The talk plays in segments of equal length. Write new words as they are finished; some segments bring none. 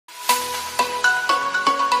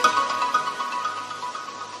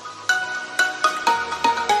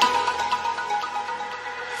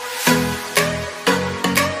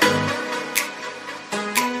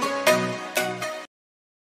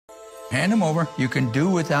come over, you can do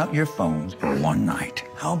without your phones for one night.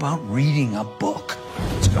 How about reading a book?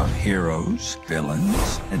 It's got heroes,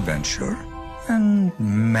 villains, adventure, and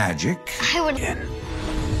magic.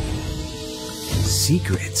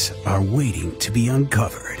 Secrets are waiting to be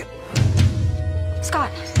uncovered. Scott,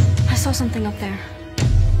 I saw something up there.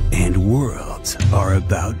 And worlds are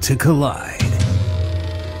about to collide.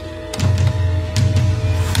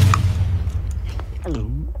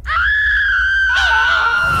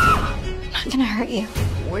 Not gonna hurt you.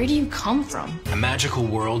 Where do you come from? A magical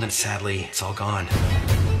world, and sadly, it's all gone.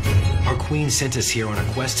 Our queen sent us here on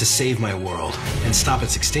a quest to save my world and stop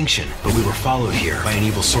its extinction, but we were followed here by an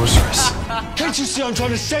evil sorceress. Can't you see I'm trying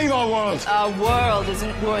to save our world? Our world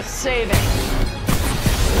isn't worth saving.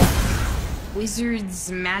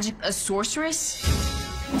 Wizards, magic, a sorceress?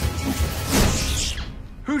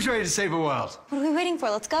 Who's ready to save a world? What are we waiting for?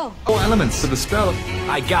 Let's go. All elements of the spell.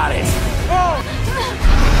 I got it! Run!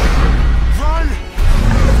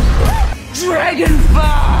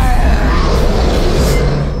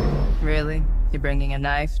 Really? You're bringing a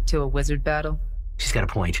knife to a wizard battle? She's got a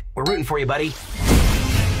point. We're rooting for you, buddy.